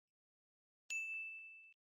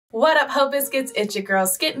What up, Ho Biscuits? It's your girl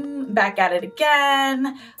Skitten, back at it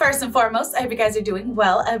again. First and foremost, I hope you guys are doing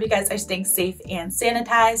well. I hope you guys are staying safe and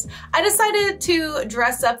sanitized. I decided to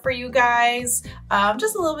dress up for you guys,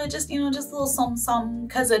 just a little bit, just a little something,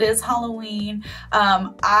 because it is Halloween.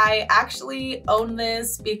 I actually own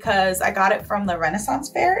this because I got it from the Renaissance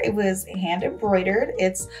Fair. It was hand embroidered.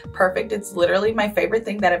 It's perfect. It's literally my favorite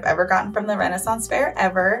thing that I've ever gotten from the Renaissance Fair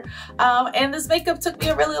ever. And this makeup took me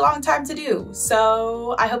a really long time to do.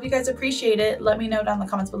 So I hope you guys appreciate it. Let me know down in the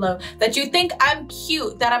comments below that you think I'm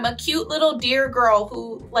cute, that I'm a cute little deer girl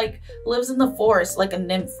who like lives in the forest like a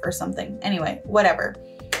nymph or something. Anyway, whatever.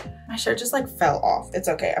 My shirt just like fell off. It's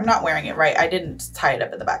okay. I'm not wearing it right. I didn't tie it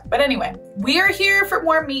up in the back. But anyway, we are here for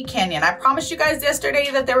more Meat Canyon. I promised you guys yesterday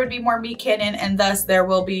that there would be more Meat Canyon, and thus there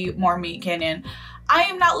will be more Meat Canyon. I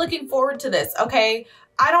am not looking forward to this, okay?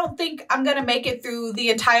 I don't think I'm gonna make it through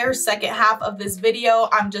the entire second half of this video.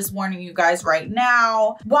 I'm just warning you guys right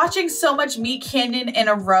now. Watching so much Meat Canyon in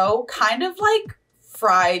a row kind of like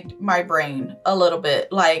fried my brain a little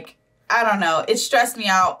bit. Like, I don't know, it stressed me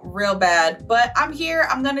out real bad, but I'm here,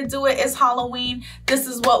 I'm gonna do it. It's Halloween. This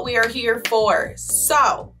is what we are here for.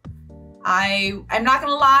 So I'm not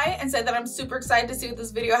gonna lie and say that I'm super excited to see what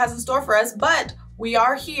this video has in store for us, but we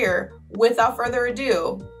are here. Without further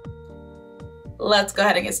ado, let's go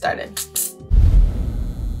ahead and get started.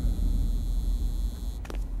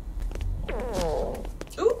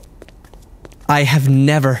 Ooh. I have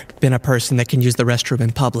never been a person that can use the restroom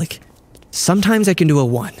in public. Sometimes I can do a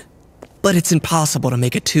 1, but it's impossible to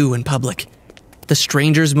make a 2 in public. The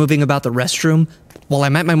strangers moving about the restroom while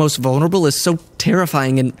I'm at my most vulnerable is so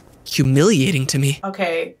terrifying and humiliating to me.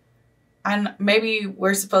 Okay, and maybe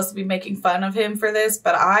we're supposed to be making fun of him for this,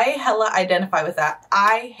 but I hella identify with that.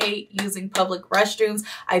 I hate using public restrooms.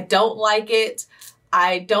 I don't like it.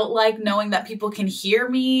 I don't like knowing that people can hear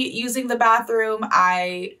me using the bathroom.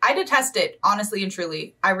 I detest it, honestly and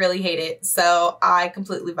truly. I really hate it. So I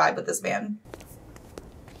completely vibe with this man.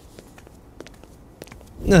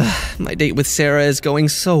 My date with Sarah is going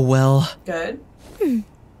so well. Good.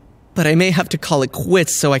 But I may have to call it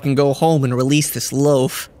quits so I can go home and release this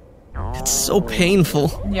loaf. It's so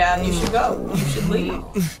painful. Yeah, you should go. You should leave.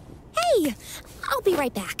 Hey, I'll be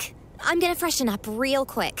right back. I'm gonna freshen up real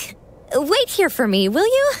quick. Wait here for me, will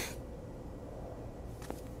you?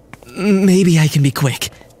 Maybe I can be quick.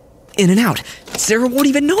 In and out. Sarah won't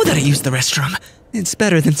even know that I used the restroom. It's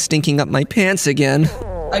better than stinking up my pants again.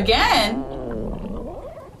 Again?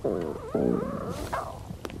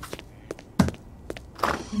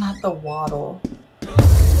 Not the waddle.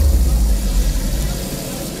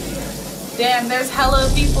 Damn, there's hella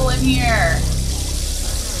people in here.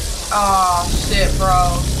 Oh, shit,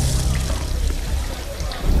 bro.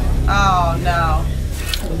 Oh, no.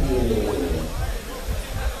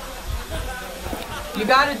 You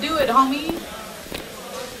gotta do it, homie.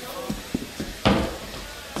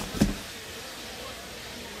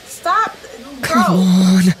 Stop, bro. Come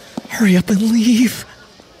on, hurry up and leave.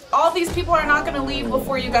 All these people are not gonna leave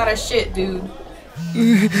before you gotta shit, dude.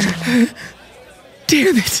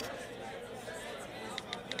 Damn it.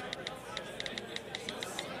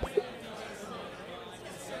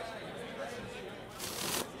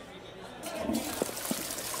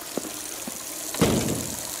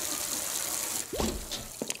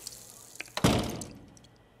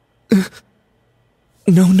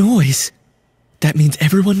 No noise. That means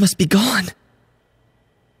everyone must be gone.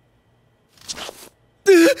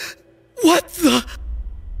 What the?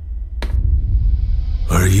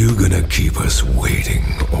 Are you gonna keep us waiting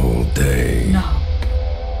all day? No.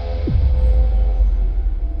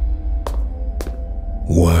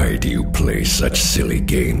 Why do you play such silly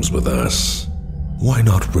games with us? Why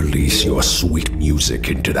not release your sweet music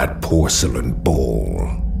into that porcelain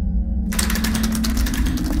bowl?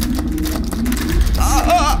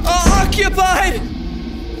 Occupied!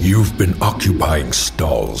 You've been occupying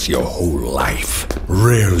stalls your whole life,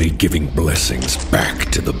 rarely giving blessings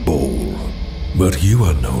back to the bowl. But you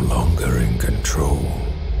are no longer in control.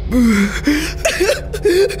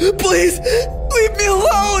 Please, leave me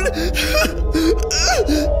alone!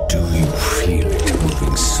 Do you feel it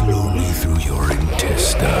moving slowly through your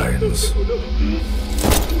intestines?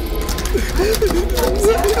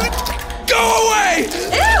 Go away!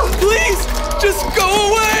 Ew! Please, just go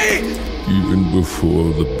away! Even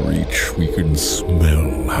before the breach, we can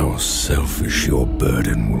smell how selfish your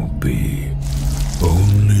burden will be.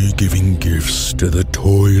 Only giving gifts to the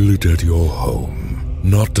toilet at your home,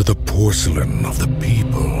 not to the porcelain of the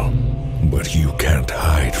people. But you can't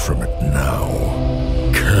hide from it now,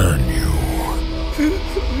 can you?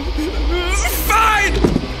 Fine!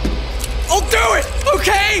 I'll do it,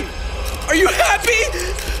 okay? Are you happy?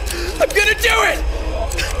 I'm gonna do it!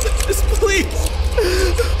 Just please,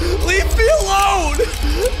 leave me alone!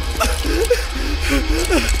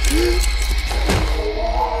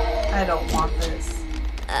 I don't want this.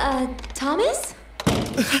 Thomas?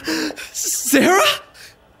 Sarah?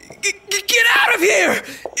 Get out of here!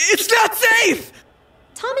 It's not safe!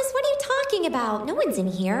 Thomas, what are you talking about? No one's in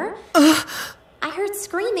here. I heard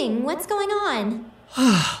screaming. What's going on?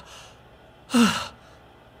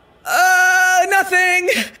 Nothing.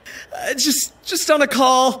 Just on a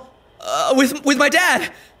call with my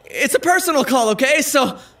dad. It's a personal call, okay?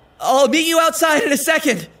 So I'll meet you outside in a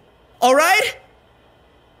second. All right?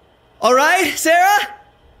 All right, Sarah?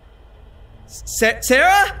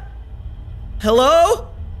 Sarah? Hello?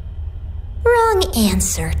 Wrong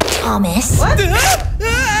answer, Thomas. What?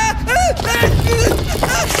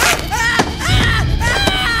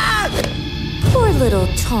 Poor little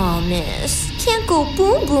Thomas. Can't go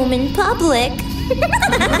boom boom in public.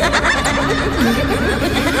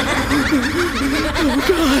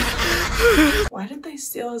 Why did they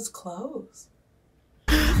steal his clothes?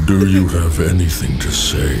 Do you have anything to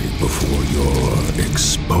say before your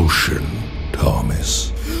expulsion,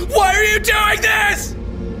 Thomas? Why are you doing this?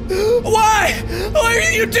 Why? Why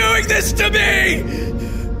are you doing this to me?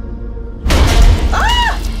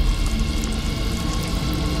 Ah!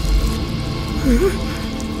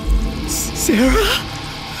 Sarah?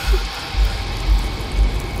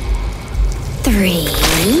 3, 2.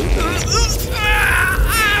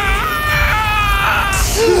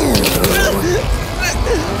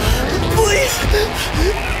 Please!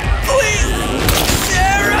 Please!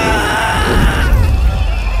 Sarah!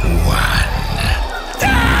 1.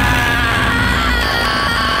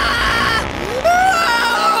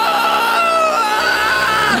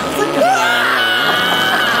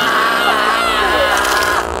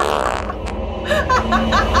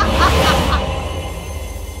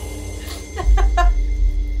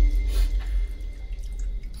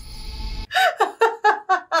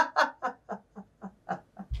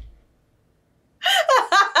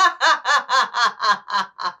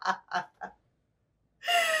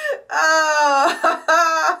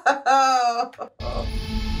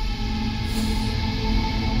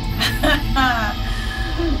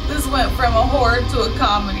 This went from a horror to a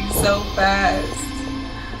comedy so fast.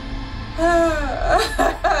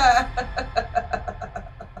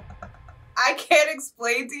 I can't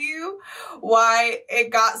explain to you why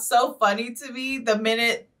it got so funny to me the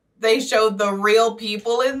minute they showed the real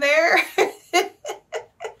people in there.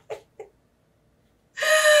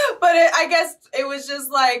 But I guess it was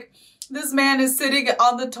just like, this man is sitting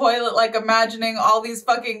on the toilet, like imagining all these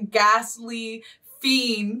fucking ghastly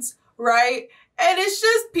fiends, right? And it's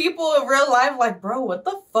just people in real life like, bro, what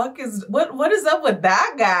the fuck is, what is up with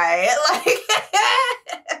that guy? Like,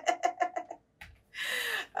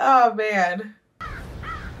 oh man.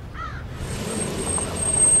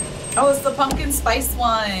 Oh, it's the pumpkin spice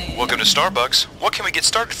one. Welcome to Starbucks. What can we get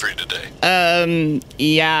started for you today?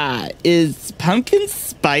 Yeah. Is pumpkin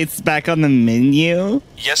spice back on the menu?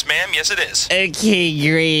 Yes, ma'am. Yes, it is. Okay,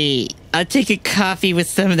 great. I'll take a coffee with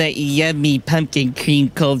some of that yummy pumpkin cream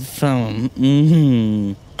cold foam.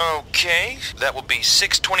 Okay, that will be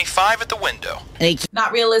 $6.25 at the window. Okay,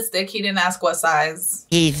 Not realistic. He didn't ask what size.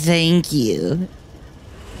 thank you.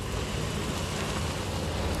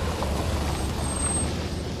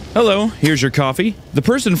 Hello, here's your coffee. The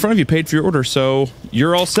person in front of you paid for your order, so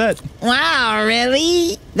you're all set. Wow,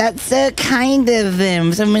 really? That's so kind of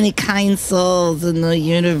them. So many kind souls in the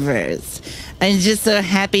universe. I'm just so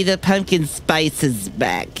happy the pumpkin spice is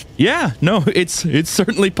back. Yeah, no, it's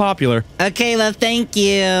certainly popular. Okay, well, thank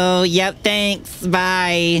you. Yep, thanks.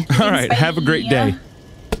 Bye. All right, have a great day.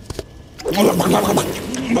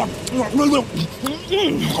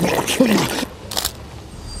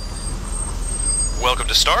 Welcome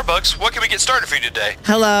to Starbucks. What can we get started for you today?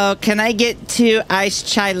 Hello, can I get 2 iced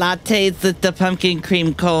chai lattes with the pumpkin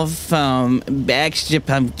cream cold foam? Extra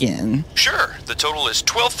pumpkin. Sure. The total is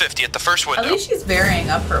 $12.50 at the first window. At least she's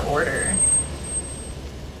varying up her order.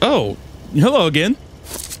 Oh, hello again.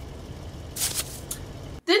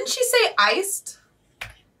 Didn't she say iced?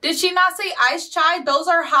 Did she not say iced chai? Those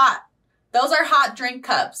are hot. Those are hot drink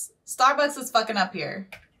cups. Starbucks is fucking up here.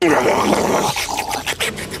 Can I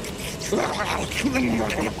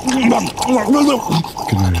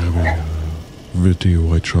have a Viti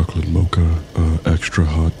white chocolate mocha, extra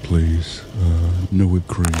hot, please? No whipped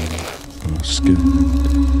cream, skim, and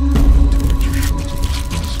 2 extra shots of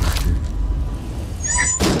espresso.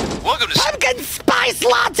 Welcome to Pumpkin spice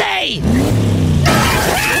latte!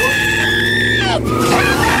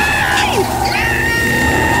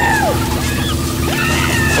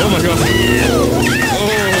 Oh my god. Oh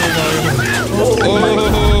my god.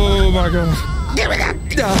 god. Give me that.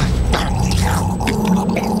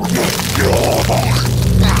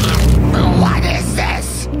 What is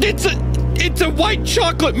this? It's a white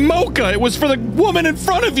chocolate mocha. It was for the woman in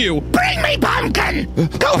front of you. Bring me pumpkin.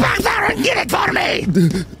 Go back there and get it for me.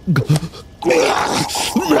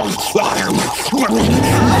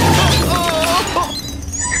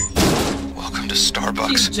 Welcome to Starbucks.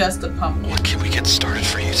 He's just a pumpkin. What can we get started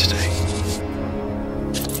for you today?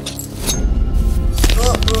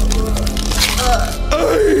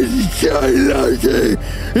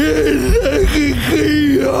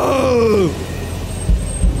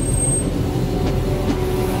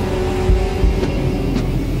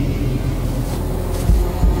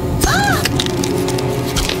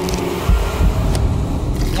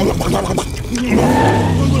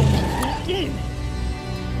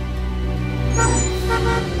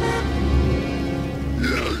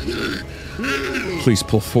 Please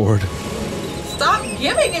pull forward. Stop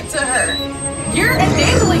giving it to her. You're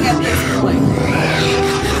enabling at this point.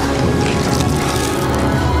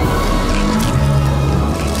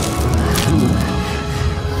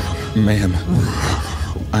 Ma'am,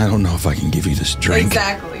 I don't know if I can give you this drink.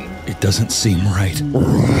 Exactly. It doesn't seem right.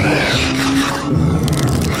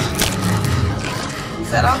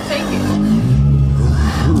 Said I'll take it.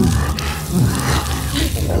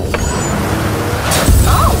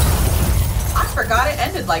 Oh! I forgot it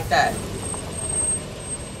ended like that.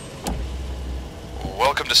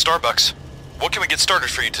 Welcome to Starbucks. What can we get started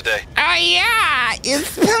for you today? Oh yeah,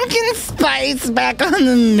 is pumpkin spice back on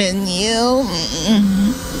the menu?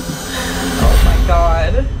 Oh my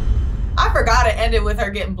god. I forgot it ended with her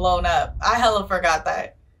getting blown up. I hella forgot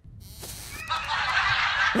that.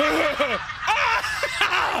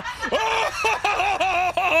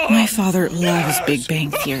 My father loves Big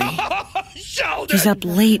Bang Theory. He's up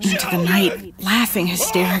late into the night, laughing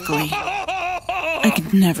hysterically. I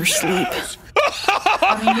could never sleep.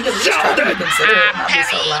 I mean, you could at least try to consider it, not be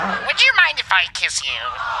so loud. Would you mind if I kiss you?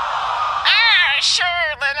 Sure,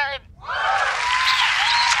 Leonard.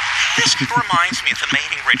 This reminds me of the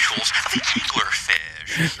mating rituals of the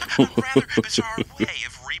anglerfish. A rather bizarre way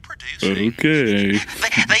of reproducing. Okay.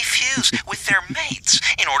 They fuse with their mates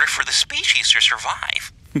in order for the species to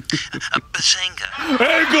survive. Bazinga.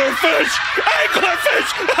 Anglerfish!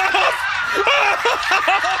 Anglerfish!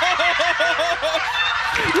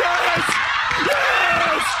 Yes!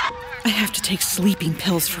 Yes! I have to take sleeping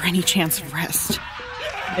pills for any chance of rest.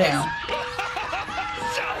 Damn.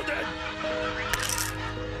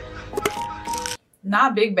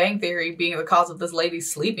 Not Big Bang Theory being the cause of this lady's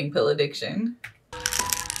sleeping pill addiction.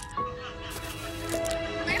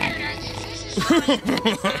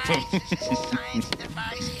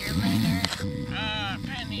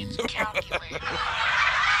 Terrifying.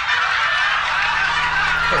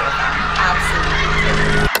 Absolutely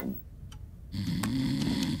terrifying.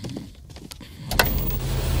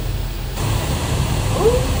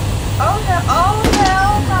 Oh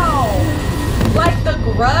hell no! Like The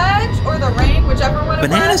Grudge or The Ring, whichever one it was.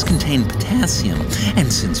 Bananas contain potassium,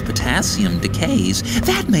 and since potassium decays,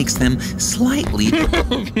 that makes them slightly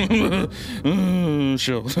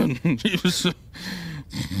Sheldon.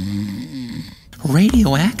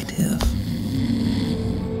 radioactive.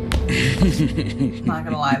 Not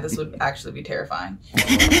gonna lie, this would actually be terrifying.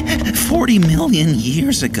 40 million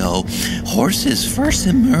years ago, horses first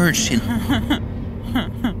emerged in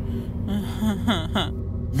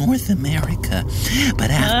North America, but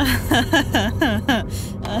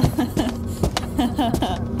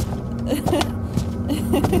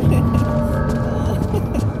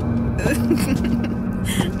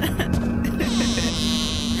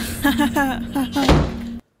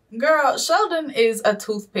Girl, Sheldon is a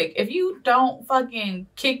toothpick. If you don't fucking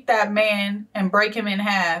kick that man and break him in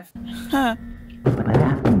half. but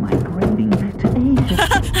after migrating to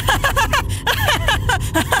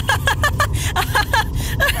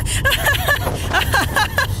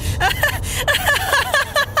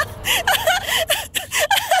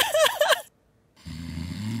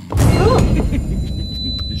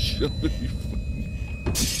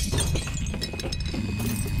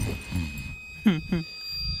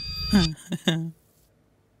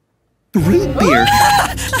root beer.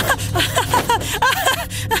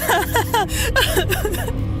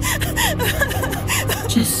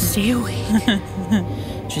 Just stay awake.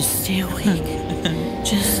 Just stay awake.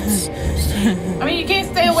 Just stay. I mean, you can't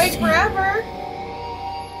stay awake forever.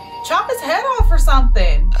 Chop his head off or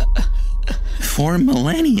something. For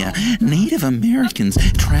millennia, Native Americans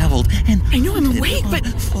traveled and I know I'm awake, but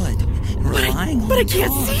foot, relying but I on can't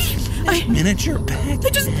dogs, see. miniature packs. I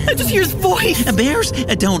just hear his voice. Bears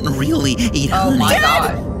don't really eat Oh honey. my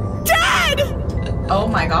god. Dad! Oh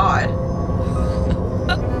my god.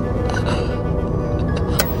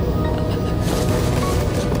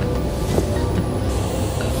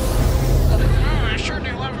 I sure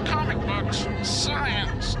do love comic books.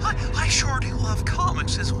 Science. I sure do love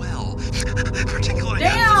comics as well. Particularly The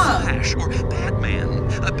Flash or Batman.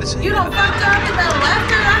 You don't fucked up and then left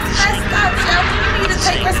her? That's messed up, Shelby. You need to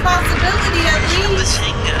take responsibility at least.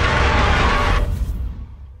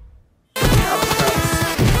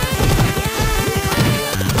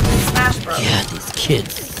 Smash Bros. God, these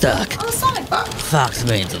kids suck. Oh, Sonic Box.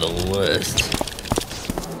 Foxmanes are the worst.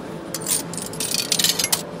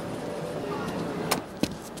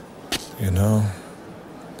 You know,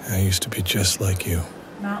 I used to be just like you.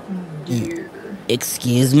 Mountain Dew.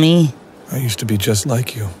 Excuse me? I used to be just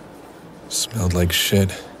like you. Smelled like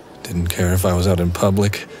shit. Didn't care if I was out in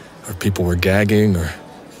public, or people were gagging, or...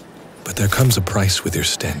 But there comes a price with your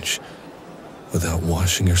stench. Without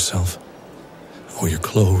washing yourself, or your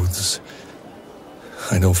clothes.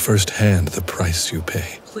 I know firsthand the price you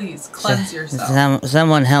pay. Please, cleanse yourself.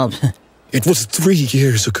 Someone help. It was 3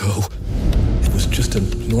 years ago. It was just a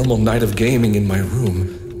normal night of gaming in my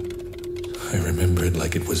room. I remember it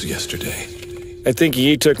like it was yesterday. I think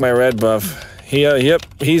Yi took my red buff. Yep,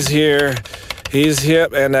 he's here.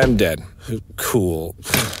 And I'm dead. Cool.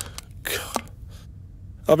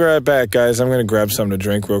 I'll be right back, guys. I'm gonna grab something to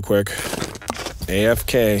drink real quick.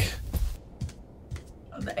 AFK.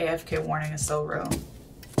 The AFK warning is so real.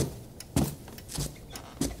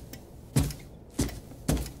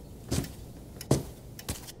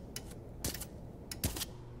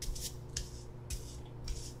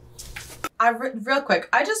 Real quick,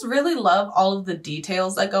 I just really love all of the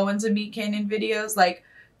details that go into Meat Canyon videos. Like,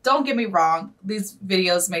 don't get me wrong, these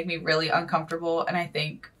videos make me really uncomfortable, and I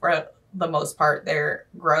think for the most part they're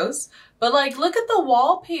gross. But like, look at the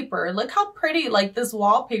wallpaper. Look how pretty like this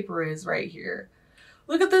wallpaper is right here.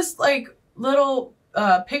 Look at this like little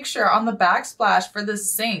picture on the backsplash for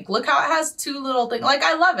this sink. Look how it has two little things. Like,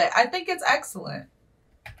 I love it. I think it's excellent.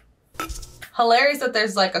 Hilarious that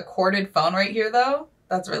there's like a corded phone right here though.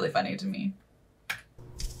 That's really funny to me.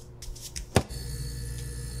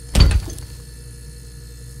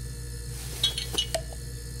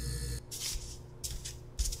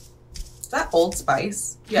 Is that Old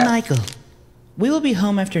Spice? Yeah. Michael, we will be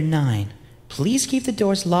home after 9. Please keep the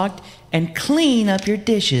doors locked and clean up your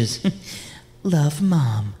dishes. Love,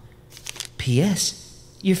 Mom. P.S.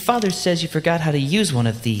 Your father says you forgot how to use one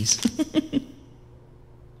of these.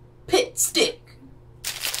 Pit stick.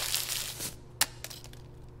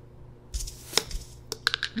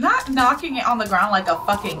 Not knocking it on the ground like a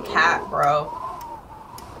fucking cat, bro.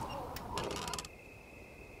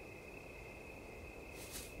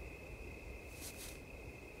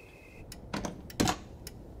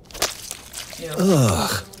 Ew.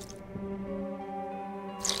 Ugh.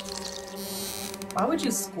 Why would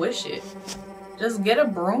you squish it? Just get a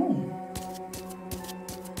broom.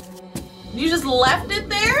 You just left it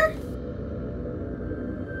there?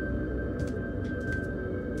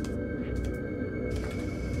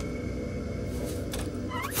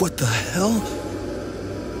 What the hell?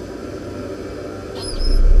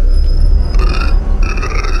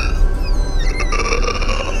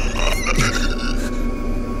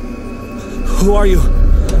 Who are you?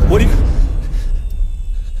 What do you...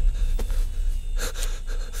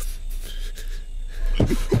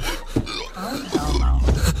 Oh, hell no.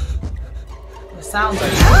 The sounds are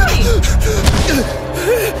funny.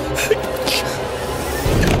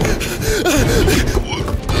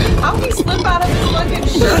 How can he slip out of his fucking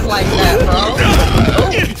shirt like that, bro?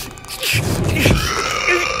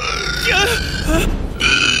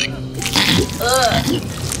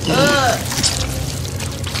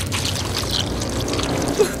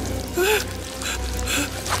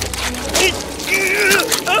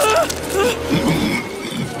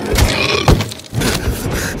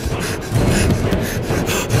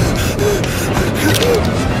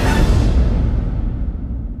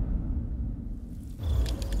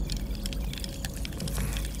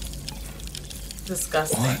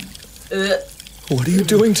 Disgusting. What are you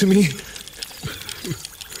doing to me?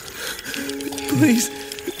 Please,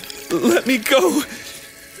 let me go.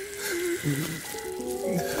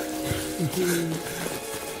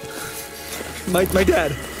 My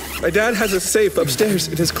dad has a safe upstairs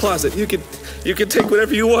in his closet. You can take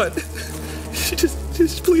whatever you want.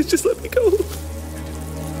 Just please, just let me go.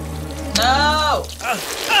 No!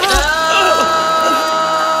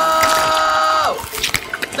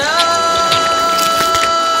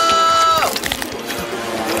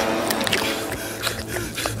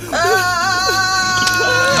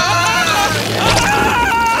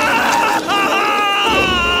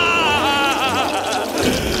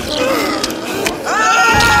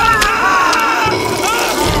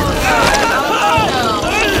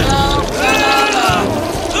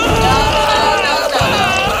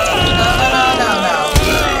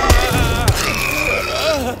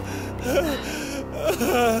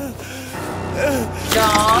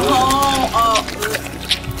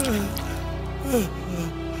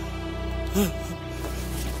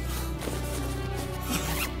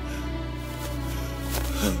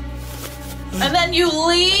 And then you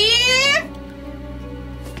leave?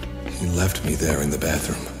 He left me there in the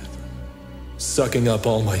bathroom, sucking up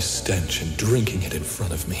all my stench and drinking it in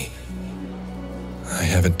front of me. I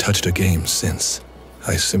haven't touched a game since.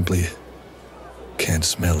 I simply can't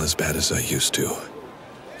smell as bad as I used to.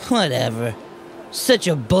 Whatever. Such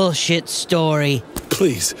a bullshit story.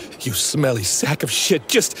 Please, you smelly sack of shit,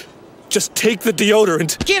 just take the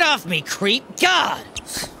deodorant. Get off me, creep. God!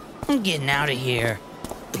 I'm getting out of here.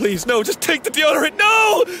 Please, no, just take the deodorant.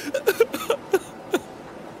 No!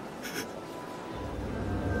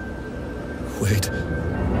 Wait.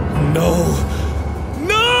 No!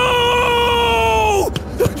 No!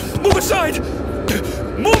 Move aside!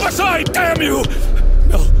 Move aside, damn you!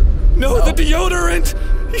 No, the deodorant!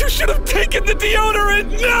 You should have taken the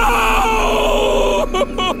deodorant! No!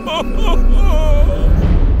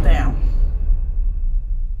 Damn.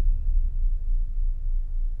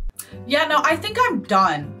 Yeah, no, I think I'm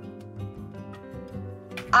done.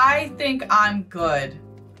 I think I'm good.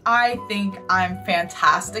 I think I'm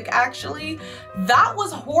fantastic, actually. That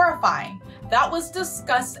was horrifying. That was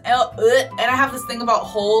disgusting. And I have this thing about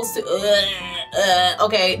holes.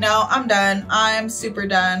 Okay, no, I'm done. I'm super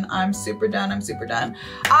done. I'm super done. I'm super done.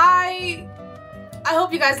 I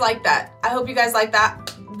hope you guys like that. I hope you guys like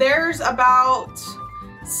that. There's about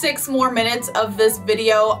 6 more minutes of this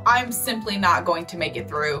video. I'm simply not going to make it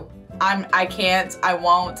through. I can't, I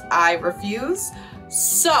won't, I refuse.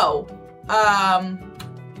 So,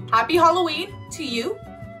 happy Halloween to you.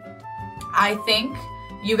 I think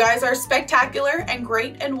you guys are spectacular and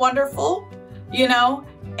great and wonderful, you know,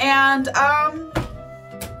 and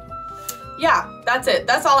yeah, that's it.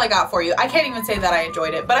 That's all I got for you. I can't even say that I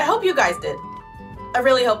enjoyed it, but I hope you guys did. I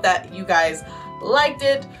really hope that you guys liked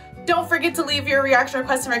it. Don't forget to leave your reaction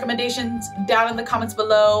requests and recommendations down in the comments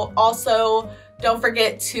below. Also, don't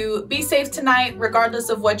forget to be safe tonight, regardless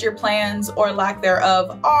of what your plans or lack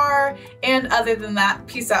thereof are. And other than that,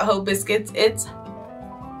 peace out, ho biscuits. It's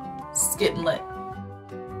Skittin' Lit.